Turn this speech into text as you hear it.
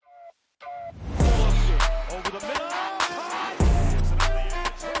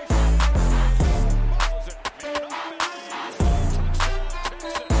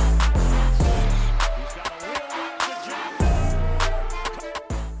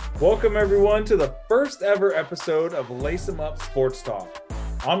Welcome, everyone, to the first ever episode of Lace 'em Up Sports Talk.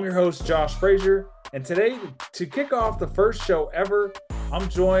 I'm your host, Josh Frazier, and today, to kick off the first show ever, I'm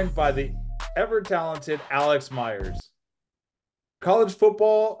joined by the ever-talented Alex Myers. College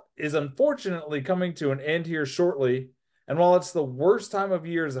football is unfortunately coming to an end here shortly, and while it's the worst time of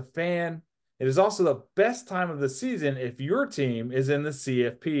year as a fan, it is also the best time of the season if your team is in the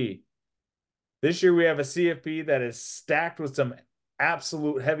CFP. This year we have a CFP that is stacked with some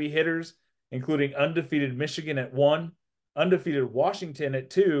absolute heavy hitters, including undefeated Michigan at 1, undefeated Washington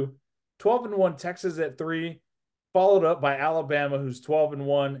at 2, 12-1 Texas at 3, followed up by Alabama, who's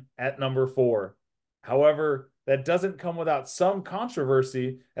 12-1 at number 4. However, that doesn't come without some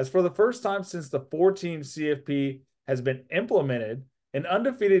controversy, as for the first time since the 4-team CFP has been implemented, an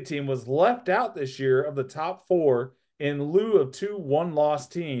undefeated team was left out this year of the top 4 in lieu of 2 one-loss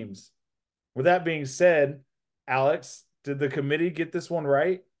teams. With that being said, Alex, did the committee get this one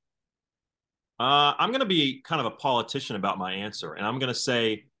right? I'm going to be kind of a politician about my answer, and I'm going to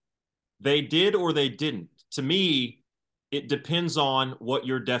say they did or they didn't. To me, it depends on what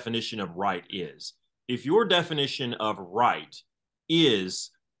your definition of right is. If your definition of right is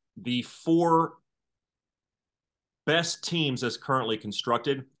the 4 best teams as currently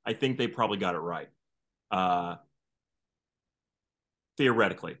constructed, I think they probably got it right.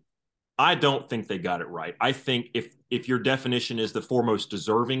 Theoretically. I don't think they got it right. I think if your definition is the 4 most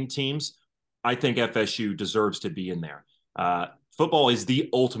deserving teams, I think FSU deserves to be in there. Football is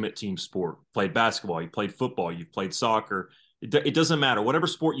the ultimate team sport. You played basketball, you played football, you've played soccer. It doesn't matter. Whatever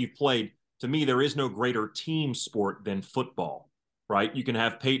sport you've played, to me, there is no greater team sport than football, right? You can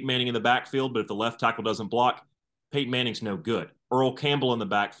have Peyton Manning in the backfield, but if the left tackle doesn't block, Peyton Manning's no good. Earl Campbell in the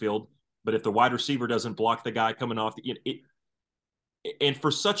backfield, but if the wide receiver doesn't block the guy coming off and for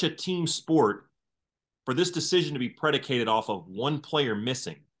such a team sport, for this decision to be predicated off of one player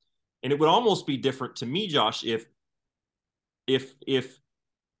missing, and it would almost be different to me, Josh, if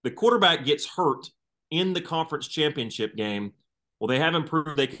the quarterback gets hurt in the conference championship game, well, they haven't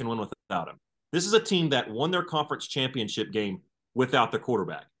proved they can win without him. This is a team that won their conference championship game without the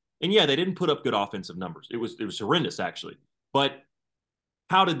quarterback. And yeah, they didn't put up good offensive numbers. It was horrendous, actually. But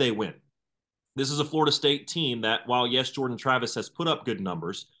how did they win? This is a Florida State team that, while, yes, Jordan Travis has put up good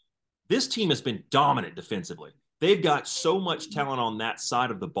numbers, this team has been dominant defensively. They've got so much talent on that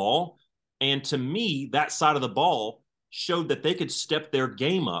side of the ball. And to me, that side of the ball showed that they could step their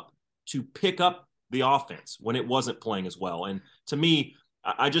game up to pick up the offense when it wasn't playing as well. And to me,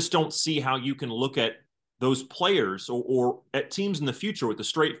 I just don't see how you can look at those players or at teams in the future with a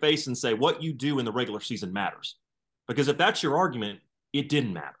straight face and say what you do in the regular season matters. Because if that's your argument, it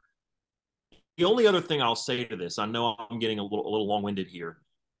didn't matter. The only other thing I'll say to this, I know I'm getting a little long-winded here.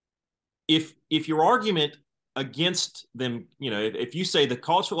 If your argument against them, if you say the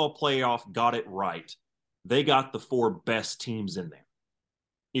college football playoff got it right, they got the 4 best teams in there.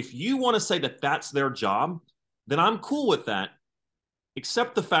 If you want to say that that's their job, then I'm cool with that,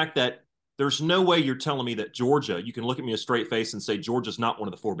 except the fact that there's no way you're telling me that Georgia, you can look at me a straight face and say Georgia's not one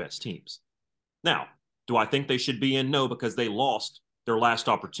of the 4 best teams. Now, do I think they should be in? No, because they lost their last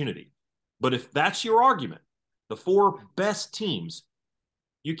opportunity. But if that's your argument, the 4 best teams,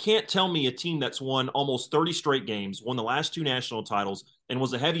 you can't tell me a team that's won almost 30 straight games, won the last 2 national titles, and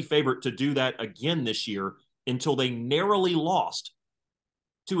was a heavy favorite to do that again this year until they narrowly lost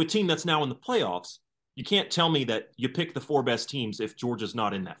to a team that's now in the playoffs. You can't tell me that you pick the 4 best teams if Georgia's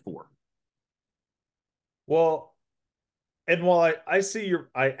not in that 4. Well, and while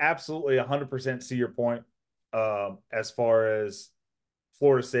I absolutely 100% see your point as far as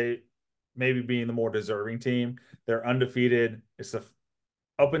Florida State maybe being the more deserving team. They're undefeated.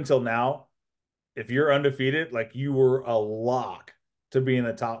 Up until now, if you're undefeated, like, you were a lock to be in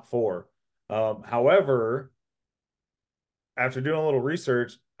the top 4. However, after doing a little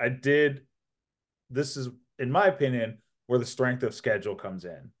research, this is, in my opinion, where the strength of schedule comes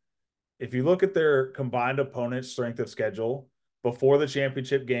in. If you look at their combined opponent's strength of schedule before the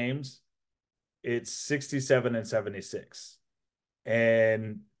championship games, it's 67 and 76.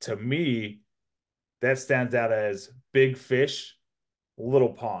 And to me, that stands out as big fish,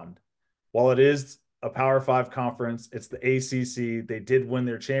 little pond. While it is a Power 5 conference, it's the ACC. They did win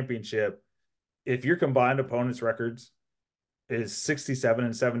their championship. If your combined opponents' records is 67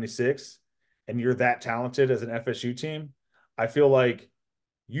 and 76, and you're that talented as an FSU team, I feel like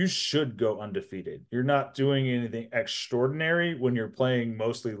you should go undefeated. You're not doing anything extraordinary when you're playing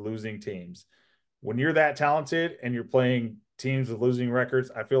mostly losing teams. When you're that talented and you're playing teams with losing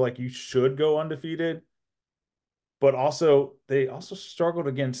records, I feel like you should go undefeated. But also, they also struggled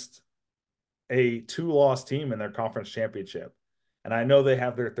against a 2-loss team in their conference championship. And I know they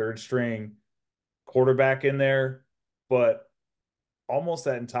have their third string quarterback in there, but almost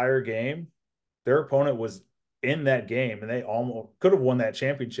that entire game, their opponent was in that game and they almost could have won that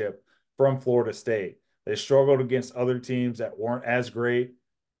championship from Florida State. They struggled against other teams that weren't as great.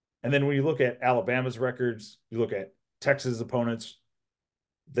 And then when you look at Alabama's records, you look at Texas opponents,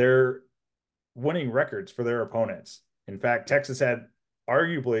 they're winning records for their opponents. In fact, Texas had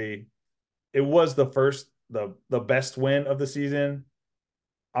arguably it was the best win of the season.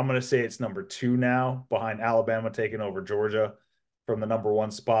 I'm going to say it's number 2 now behind Alabama taking over Georgia from the number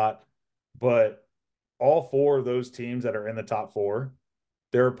 1 spot. But all 4 of those teams that are in the top 4,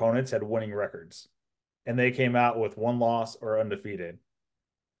 their opponents had winning records and they came out with 1 loss or undefeated.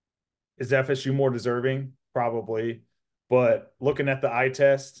 Is FSU more deserving? Probably. But looking at the eye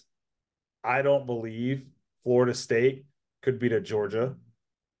test, I don't believe Florida State could beat a Georgia.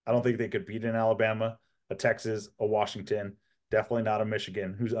 I don't think they could beat an Alabama, a Texas, a Washington, definitely not a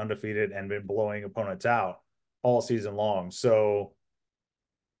Michigan who's undefeated and been blowing opponents out all season long. So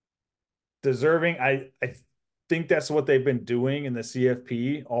deserving, I think that's what they've been doing in the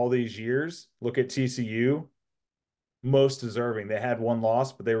CFP all these years. Look at TCU, most deserving. They had 1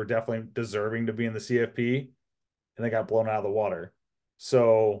 loss, but they were definitely deserving to be in the CFP and they got blown out of the water.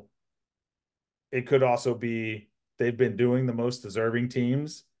 So it could also be they've been doing the most deserving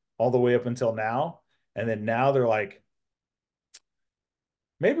teams all the way up until now. And then now they're like,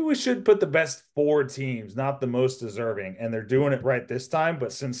 maybe we should put the best 4 teams, not the most deserving. And they're doing it right this time.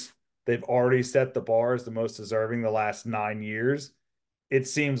 But since they've already set the bar as the most deserving the last 9 years, it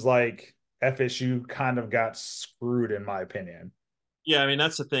seems like FSU kind of got screwed, in my opinion. Yeah, I mean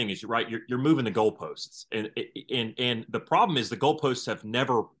that's the thing is you're right. You're moving the goalposts, and the problem is the goalposts have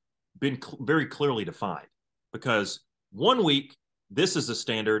never been very clearly defined because one week this is a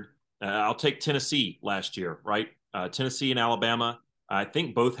standard. I'll take Tennessee last year, right? Tennessee and Alabama. I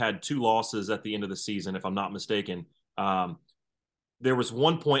think both had 2 losses at the end of the season, if I'm not mistaken. Um, there was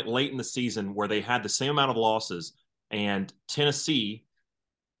one point late in the season where they had the same amount of losses, and Tennessee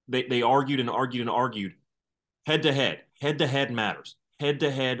they argued and argued and argued head to head. Head to head matters. Head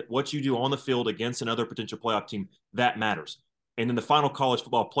to head, what you do on the field against another potential playoff team, that matters. And then the final college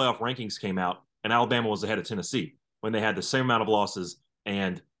football playoff rankings came out, and Alabama was ahead of Tennessee when they had the same amount of losses,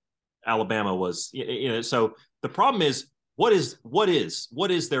 and Alabama was. So the problem is, what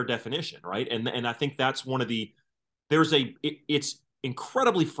is their definition, right? And I think that's one of the it's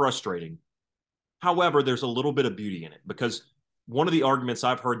incredibly frustrating. However, there's a little bit of beauty in it because one of the arguments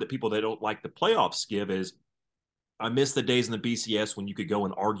I've heard that people that don't like the playoffs give is I miss the days in the BCS when you could go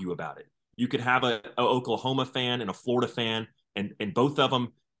and argue about it. You could have a Oklahoma fan and a Florida fan, and both of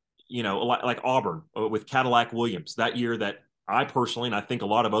them, like Auburn with Cadillac Williams that year. That I personally, and I think a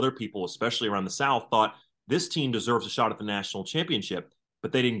lot of other people, especially around the South, thought this team deserves a shot at the national championship,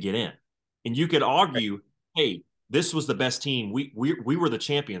 but they didn't get in. And you could argue, hey, this was the best team. We were the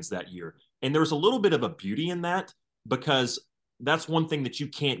champions that year, and there's a little bit of a beauty in that because that's one thing that you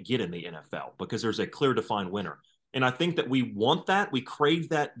can't get in the NFL because there's a clear defined winner. And I think that we want that. We crave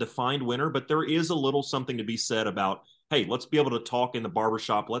that defined winner, but there is a little something to be said about, hey, let's be able to talk in the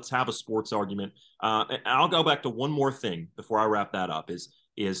barbershop. Let's have a sports argument. And I'll go back to one more thing before I wrap that up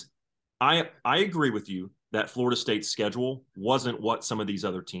is I agree with you that Florida State's schedule wasn't what some of these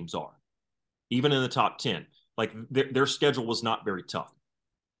other teams are, even in the top 10. Like their schedule was not very tough.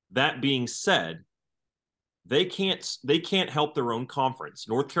 That being said, they can't help their own conference.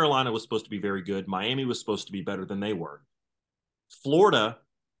 North Carolina was supposed to be very good. Miami was supposed to be better than they were. Florida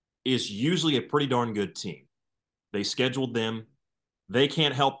is usually a pretty darn good team. They scheduled them. They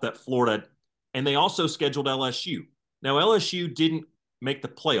can't help that Florida, and they also scheduled LSU. Now LSU didn't make the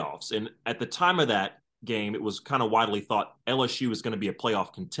playoffs, and at the time of that game, it was kind of widely thought LSU was going to be a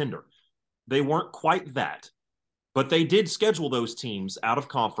playoff contender. They weren't quite that, but they did schedule those teams out of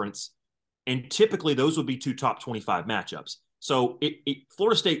conference, and typically those would be 2 top 25 matchups. So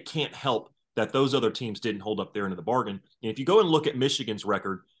Florida State can't help that those other teams didn't hold up their end of the bargain. And if you go and look at Michigan's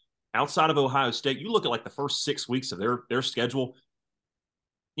record outside of Ohio State, you look at like the first 6 weeks of their schedule.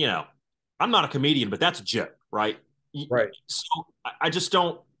 You know, I'm not a comedian, but that's a joke, right? Right. So I just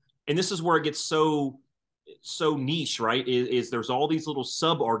don't. And this is where it gets so niche, right? Is there's all these little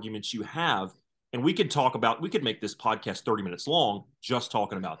sub arguments you have, and we could make this podcast 30 minutes long just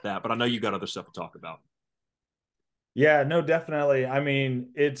talking about that, but I know you got other stuff to talk about. Yeah, no, definitely. I mean,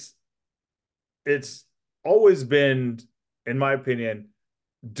 it's always been, in my opinion,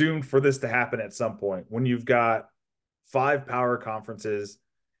 doomed for this to happen at some point when you've got 5 power conferences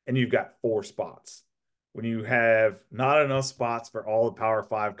and you've got 4 spots. When you have not enough spots for all the Power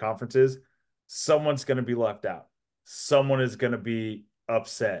 5 conferences, someone's going to be left out. someone is going to be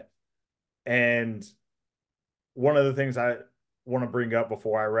upset. And one of the things I want to bring up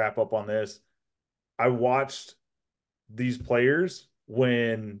before I wrap up on this, I watched these players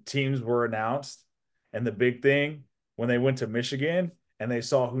when teams were announced, and the big thing when they went to Michigan and they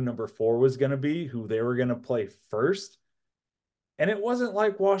saw who number 4 was going to be, who they were going to play first. And it wasn't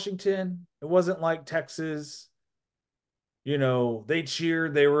like Washington, it wasn't like Texas. They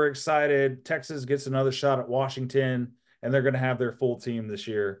cheered, they were excited. Texas gets another shot at Washington, and they're going to have their full team this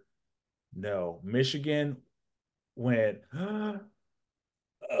year. No, Michigan went,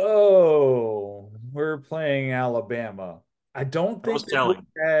 oh, we're playing Alabama. I don't I was think they would telling.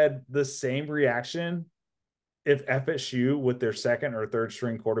 have had the same reaction if FSU with their second or third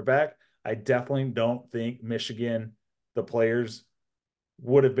string quarterback. I definitely don't think Michigan, the players,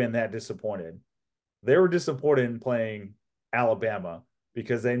 would have been that disappointed. They were disappointed in playing Alabama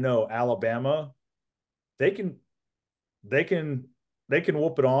because they know Alabama, they can they can they can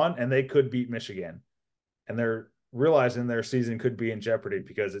whoop it on and they could beat Michigan. And they're realizing their season could be in jeopardy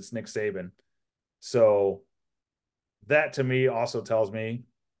because it's Nick Saban. So that to me also tells me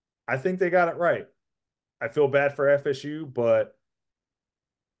I think they got it right. I feel bad for FSU, but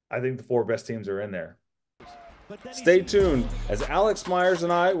I think the 4 best teams are in there. Stay tuned as Alex Myers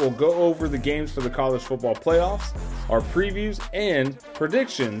and I will go over the games for the college football playoffs, our previews, and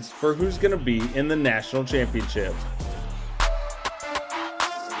predictions for who's going to be in the national championship.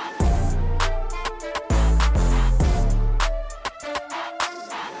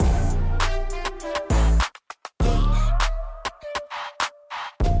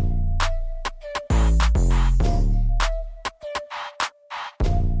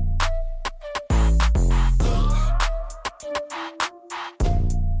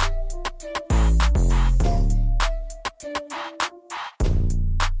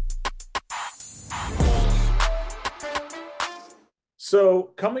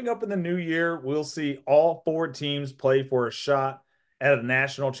 So, coming up in the new year, we'll see all 4 teams play for a shot at a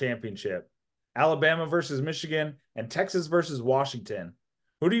national championship. Alabama versus Michigan and Texas versus Washington.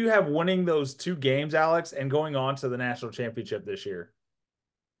 Who do you have winning those 2 games, Alex, and going on to the national championship this year?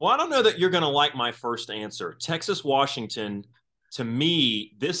 Well, I don't know that you're going to like my first answer. Texas, Washington, to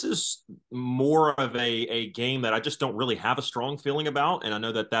me, this is more of a game that I just don't really have a strong feeling about. And I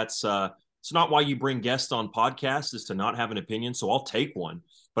know that it's not why you bring guests on podcasts is to not have an opinion. So I'll take one,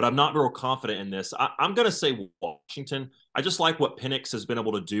 but I'm not real confident in this. I'm going to say Washington. I just like what Penix has been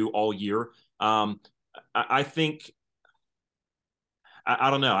able to do all year. I think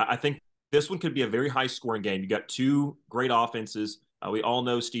I don't know. I think this one could be a very high scoring game. You got 2 great offenses. We all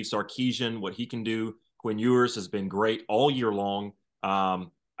know Steve Sarkisian, what he can do. Quinn Ewers has been great all year long.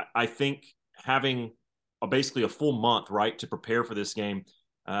 I think having basically a full month, right, to prepare for this game,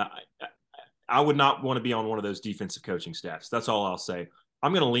 I would not want to be on one of those defensive coaching staffs. That's all I'll say.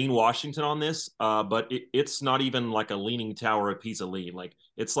 I'm going to lean Washington on this, but it's not even like a leaning tower, a piece of lead. Like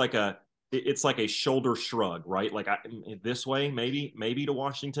it's like a shoulder shrug, right? Like this way, maybe to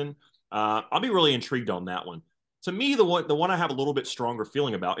Washington. I'll be really intrigued on that one. To me, the one I have a little bit stronger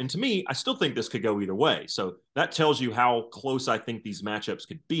feeling about, and to me, I still think this could go either way. So that tells you how close I think these matchups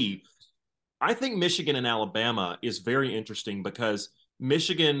could be. I think Michigan and Alabama is very interesting because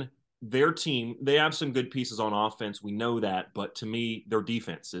Michigan, their team, they have some good pieces on offense. We know that, but to me, their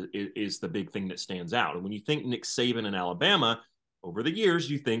defense is the big thing that stands out. And when you think Nick Saban and Alabama, over the years,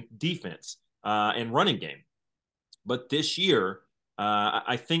 you think defense and running game. But this year,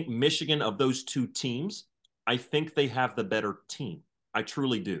 I think Michigan, of those 2 teams, I think they have the better team. I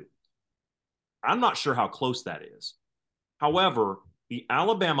truly do. I'm not sure how close that is. However, the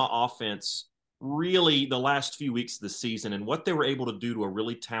Alabama offense really the last few weeks of the season and what they were able to do to a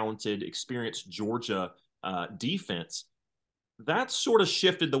really talented, experienced Georgia defense, that sort of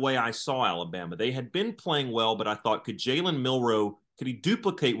shifted the way I saw Alabama. They had been playing well, but I thought, could Jalen Milroe, could he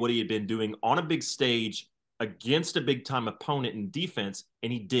duplicate what he had been doing on a big stage against a big time opponent in defense?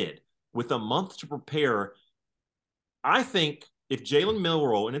 And he did. With a month to prepare, I think if Jalen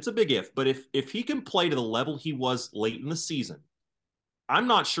Milroe, and it's a big if, but if he can play to the level he was late in the season, I'm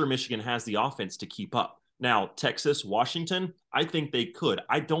not sure Michigan has the offense to keep up. Now, Texas, Washington, I think they could.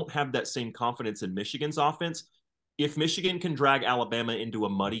 I don't have that same confidence in Michigan's offense. If Michigan can drag Alabama into a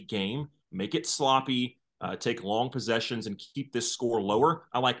muddy game, make it sloppy, take long possessions, and keep this score lower,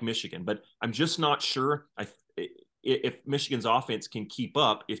 I like Michigan. But I'm just not sure if Michigan's offense can keep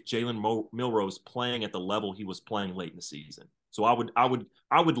up if Jalen Milroe is playing at the level he was playing late in the season. So I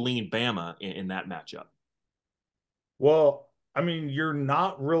would lean Bama in that matchup. Well, I mean, you're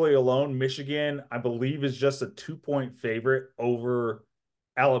not really alone. Michigan, I believe, is just a 2-point favorite over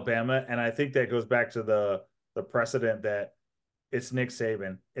Alabama. And I think that goes back to the the precedent that it's Nick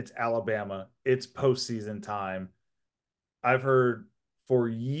Saban, it's Alabama, it's postseason time. I've heard for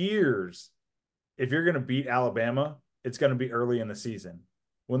years, if you're going to beat Alabama, it's going to be early in the season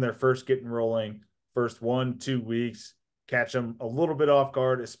when they're first getting rolling, first 1, 2 weeks, catch them a little bit off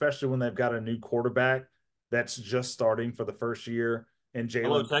guard, especially when they've got a new quarterback that's just starting for the first year. And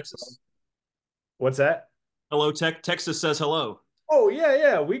Hello, Jalen, Texas. what's that? Hello, Texas says hello. Oh yeah,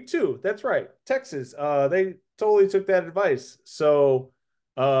 yeah, week 2. That's right. Texas. They totally took that advice. So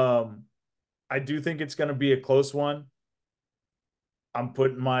um I do think it's gonna be a close one. I'm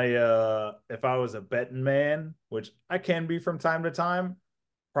putting my if I was a betting man, which I can be from time to time,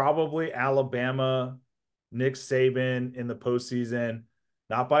 probably Alabama, Nick Saban in the postseason,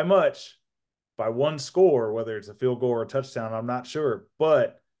 not by much, by one score, whether it's a field goal or a touchdown, I'm not sure.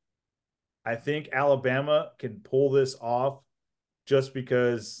 But I think Alabama can pull this off just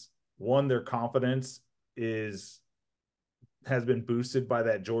because one, their confidence is has been boosted by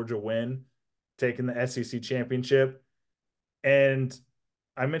that Georgia win, taking the SEC championship. And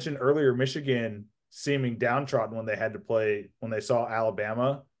I mentioned earlier Michigan seeming downtrodden when they had to play when they saw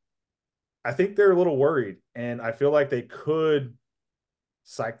Alabama. I think they're a little worried, and I feel like they could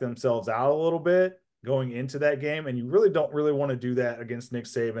psych themselves out a little bit going into that game. And you really don't really want to do that against Nick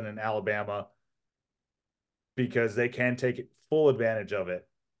Saban and Alabama because they can take full advantage of it.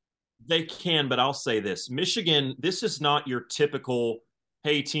 They can, but I'll say this: Michigan. This is not your typical.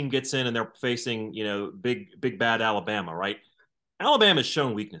 Hey, team gets in and they're facing big bad Alabama, right? Alabama's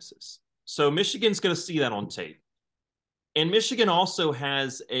shown weaknesses, so Michigan's going to see that on tape. And Michigan also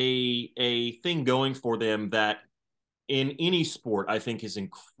has a thing going for them that in any sport I think is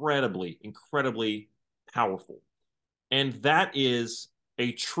incredibly powerful, and that is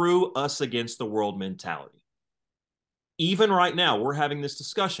a true us against the world mentality. Even right now, we're having this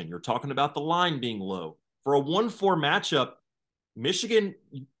discussion. You're talking about the line being low. For a 1-4 matchup, Michigan,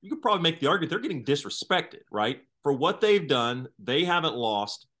 you could probably make the argument they're getting disrespected, right? For what they've done, they haven't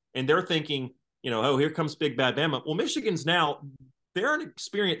lost, and they're thinking, oh, here comes Big Bad Bama. Well, Michigan's now, they're an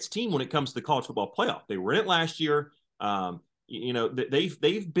experienced team when it comes to the college football playoff. They were in it last year.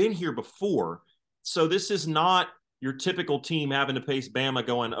 They've been here before. So this is not your typical team having to face Bama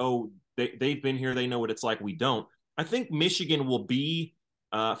going, oh, they've been here. They know what it's like. We don't. I think Michigan will be,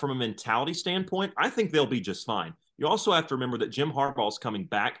 from a mentality standpoint, I think they'll be just fine. You also have to remember that Jim Harbaugh is coming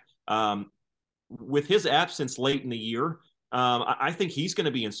back. With his absence late in the year, I think he's going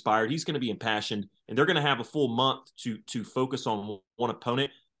to be inspired. He's going to be impassioned, and they're going to have a full month to focus on one opponent.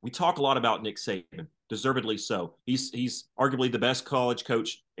 We talk a lot about Nick Saban, deservedly so. He's arguably the best college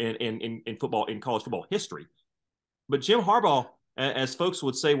coach in football, in college football history. But Jim Harbaugh, as folks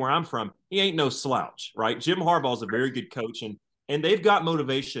would say where I'm from, he ain't no slouch, right? Jim Harbaugh is a very good coach, and they've got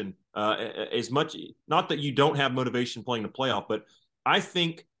motivation as much. Not that you don't have motivation playing the playoff, but I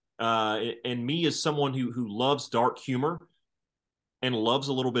think, and me as someone who loves dark humor and loves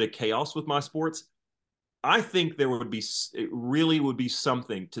a little bit of chaos with my sports, I think it really would be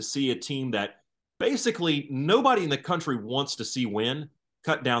something to see a team that basically nobody in the country wants to see win,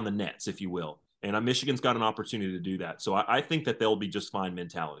 cut down the nets, if you will. And Michigan's got an opportunity to do that. So I think that they'll be just fine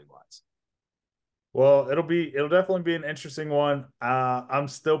mentality wise. Well, it'll definitely be an interesting one. I'm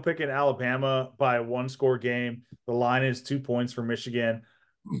still picking Alabama by a one score game. The line is 2 points for Michigan.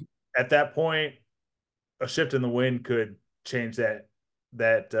 At that point, a shift in the wind could change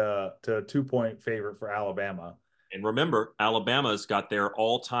that to a 2 point favorite for Alabama. And remember, Alabama's got their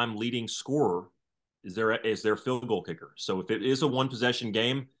all-time leading scorer is their field goal kicker. So if it is a one possession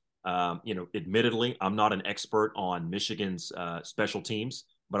game, admittedly, I'm not an expert on Michigan's special teams,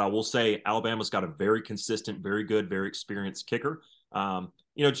 but I will say Alabama's got a very consistent, very good, very experienced kicker.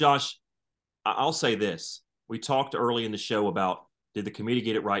 Josh, I'll say this. We talked early in the show about did the committee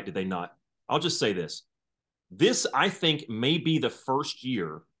get it right? Did they not? I'll just say this. This, I think, may be the first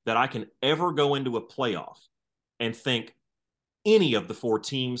year that I can ever go into a playoff and think any of the four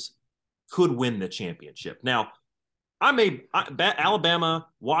teams could win the championship. Now, Alabama,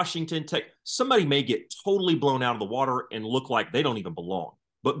 Washington, Tech, somebody may get totally blown out of the water and look like they don't even belong.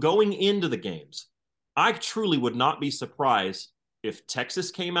 But going into the games, I truly would not be surprised if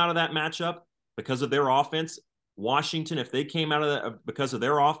Texas came out of that matchup because of their offense. Washington, if they came out of that because of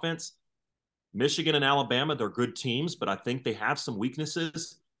their offense. Michigan and Alabama, they're good teams, but I think they have some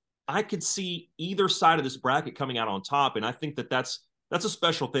weaknesses. I could see either side of this bracket coming out on top, and I think that's a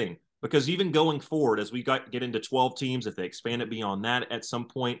special thing because even going forward, as we get into 12 teams, if they expand it beyond that at some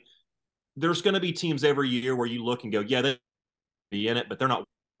point, there's going to be teams every year where you look and go, yeah, they'll be in it, but they're not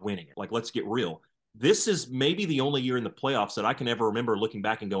winning it. Like, let's get real. This is maybe the only year in the playoffs that I can ever remember looking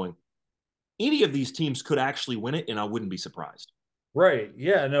back and going, any of these teams could actually win it, and I wouldn't be surprised. Right.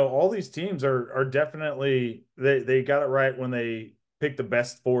 Yeah. No, all these teams are definitely they got it right when they picked the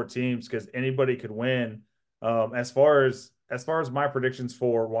best four teams because anybody could win. As far as my predictions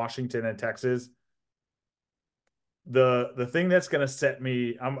for Washington and Texas, the thing that's going to set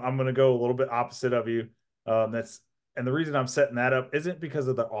me, I'm going to go a little bit opposite of you. That's and the reason I'm setting that up isn't because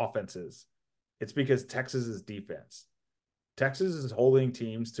of the offenses, it's because Texas's defense. Texas is holding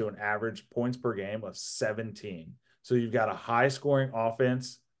teams to an average points per game of 17. So you've got a high scoring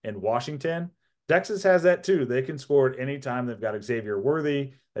offense in Washington. Texas has that too. They can score at any time. They've got Xavier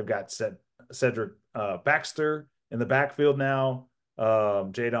Worthy. They've got Cedric Baxter in the backfield now.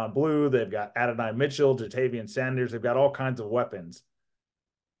 Jadon Blue. They've got Adonai Mitchell, Jatavian Sanders. They've got all kinds of weapons.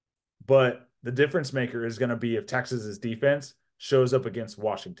 But the difference maker is going to be if Texas's defense shows up against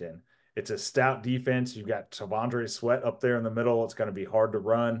Washington. It's a stout defense. You've got Tavondre Sweat up there in the middle. It's going to be hard to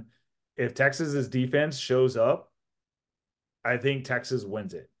run. If Texas's defense shows up, I think Texas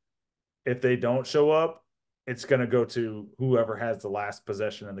wins it. If they don't show up, it's going to go to whoever has the last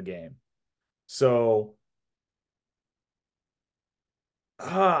possession in the game. So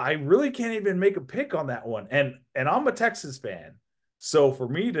I really can't even make a pick on that one. And I'm a Texas fan. So for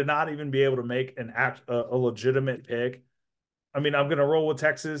me to not even be able to make a legitimate pick, I mean, I'm going to roll with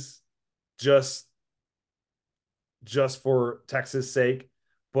Texas just for Texas' sake.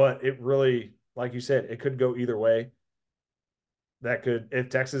 But it really, like you said, it could go either way. That could, if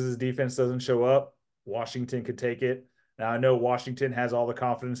Texas's defense doesn't show up, Washington could take it. Now I know Washington has all the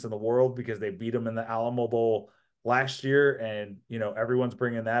confidence in the world because they beat them in the Alamo Bowl last year, and everyone's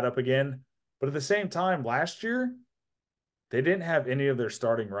bringing that up again. But at the same time, last year they didn't have any of their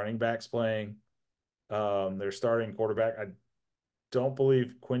starting running backs playing. Their starting quarterback, I don't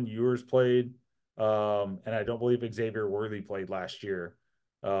believe Quinn Ewers played, and I don't believe Xavier Worthy played last year.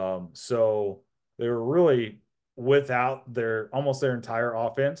 So they were really without almost their entire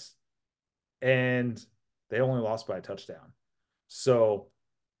offense, and they only lost by a touchdown. So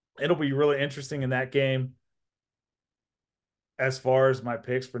it'll be really interesting in that game. As far as my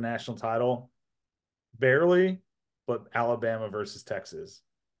picks for national title, barely, but Alabama versus Texas,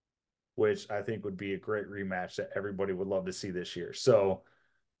 which I think would be a great rematch that everybody would love to see this year. So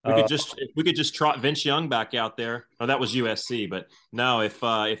we could just trot Vince Young back out there. Oh, that was USC, but no, if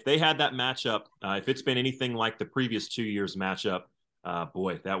they had that matchup, if it's been anything like the previous 2 years matchup,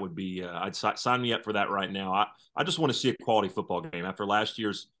 boy, that would be. I'd sign me up for that right now. I just want to see a quality football game after last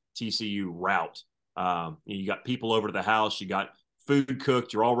year's TCU rout. You got people over to the house, you got food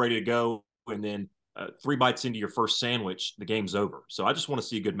cooked, you're all ready to go, and then 3 bites into your first sandwich, the game's over. So I just want to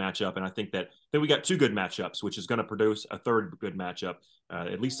see a good matchup, and I think that we got 2 good matchups, which is going to produce a third good matchup.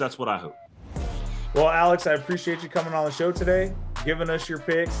 At least that's what I hope. Well, Alex, I appreciate you coming on the show today, giving us your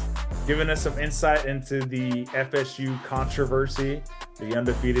picks, giving us some insight into the FSU controversy, the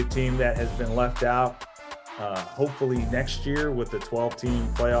undefeated team that has been left out. Hopefully next year with the 12-team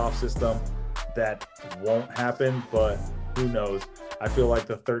playoff system, that won't happen, but who knows? I feel like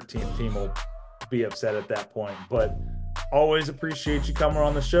the 13th team will be upset at that point. But always appreciate you coming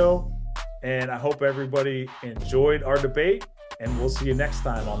on the show, and I hope everybody enjoyed our debate, and we'll see you next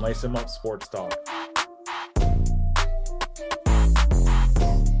time on Lace 'em Up Sports Talk.